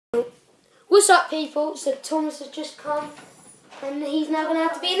What's up, people? So Thomas has just come and he's now going to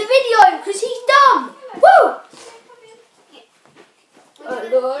have to be in the video because he's dumb. Woo!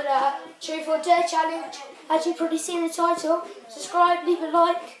 Lord, Truth or Dare challenge. As you've probably seen the title, subscribe, leave a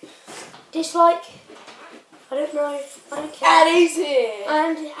like, dislike. I don't know. I don't care. And he's here.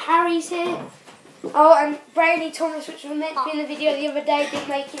 And Harry's here. Oh, and Brady Thomas, which was meant to be in the video the other day, didn't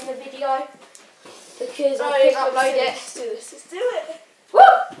make it in the video because I couldn't upload it. Let's do this. Let's do it. Woo!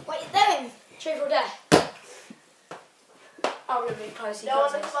 What are you doing? Truth or Dare? I'm going to be close. No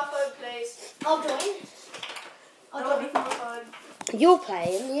one look at my phone, please. I'll join. No one look at my phone. You're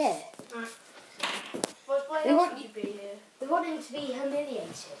playing, yeah. Right. Why We else want- would you be here? We want him to be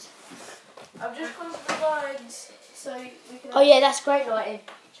humiliated. I've just closed the blinds so we can. Oh yeah, that's great lighting.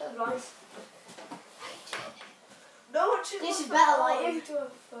 Shut the blinds. No one should. This look is at better my lighting.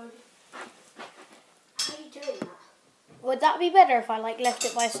 phone. How are you doing that? Would that be better if I left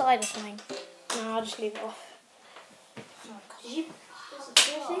it by side or something? No, I'll just leave it off. Did you? This is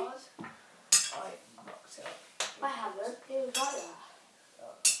Seriously? hard. I locked it up. I haven't. It was like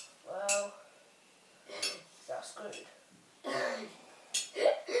that. Well, that's screwed.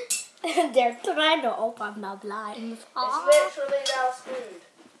 They're trying to open the blinds. It's literally now screwed.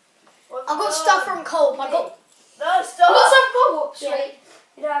 What's I've got going stuff on? from Coles. I got. No, I stop! got some pop-ups. Yeah. Sweet.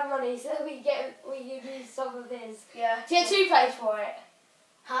 We don't have money, so we use some of his. Yeah. Do you get toothpaste for it?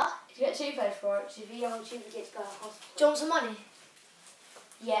 Huh? Do you get toothpaste for it? Because if you don't, you get to go to hospital. Do you want some money?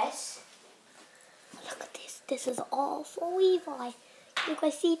 Yes. Look at this. This is all for Levi. You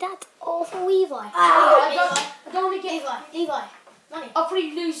guys see that? All for Levi. I don't want to get. Levi. Money. I'll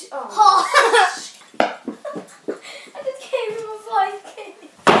probably lose. Oh. I just gave him a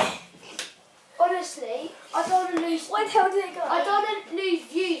 5p. Honestly, I don't want to lose. Where the hell did it go? I don't want to lose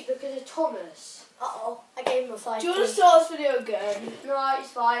views because of Thomas. Uh-oh. I gave him a 5p. Do you want to start this video again? No, it's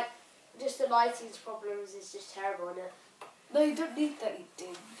fine. Just the lighting's problems is just terrible, isn't it? No, you don't need that, you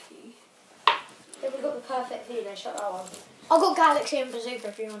dinky. Then we got the perfect view. Now shut that one. I've got Galaxy and Bazooka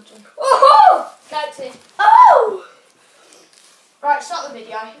if you want to. Woohoo! That's it. Oh! Right, start the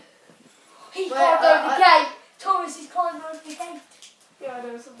video. He Wait, climbed over the gate. Thomas is climbing over the gate. Yeah, I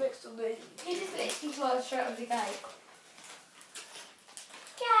know, some mixed on me. He just literally climbed straight over the gate.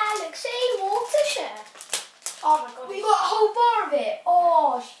 Galaxy Watershed. Oh my god. We got a whole bar of it.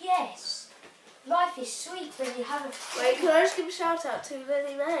 Oh, yes. Life is sweet when you have a... Wait, can I just give a shout out to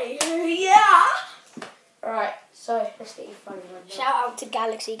Lily May? Yeah! Right, so let's get you funny one. Shout out to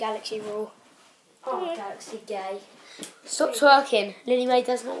Galaxy Rule. Oh, Galaxy Gay. Stop twerking. Lily Mae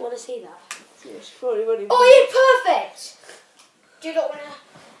does not want to see that. Yeah, she probably won't even. Oh, you're perfect! Do you not want to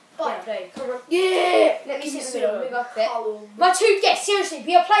buy it? No, come on. Yeah! Let me Give sit in the middle. some. Move up a bit. Oh. My two guests, seriously,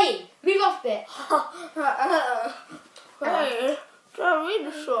 we are playing. Move up a bit. Hey, don't read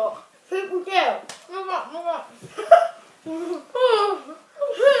the shot. People do. Move up.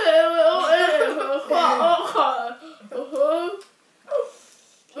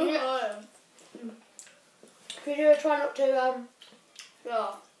 Could you try not to, Yeah.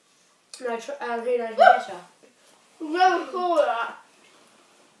 no, who knows me better? Never saw that.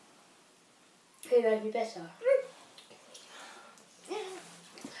 Who knows me better?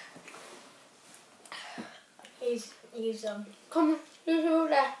 He's Come on, who's all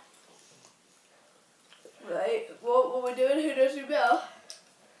there? Right, what we're doing? Who knows who better?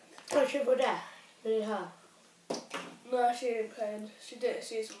 Oh, Triple Dare. Lily her. No, she ain't playing. She did.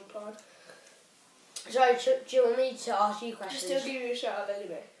 She's on the pod. So, do you want me to ask you Just questions? still give you a shout out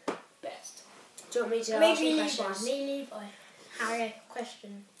anyway. Best. Do you want me to ask maybe you Levi. questions? Me Levi. Harry,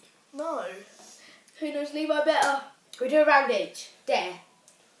 question. No. Who knows Levi better? We do a round each. Dare.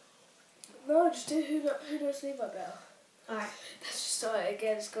 No, just do who knows Levi better. Alright. Let's just start it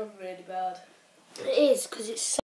again. It's gone really bad. It is, because it's so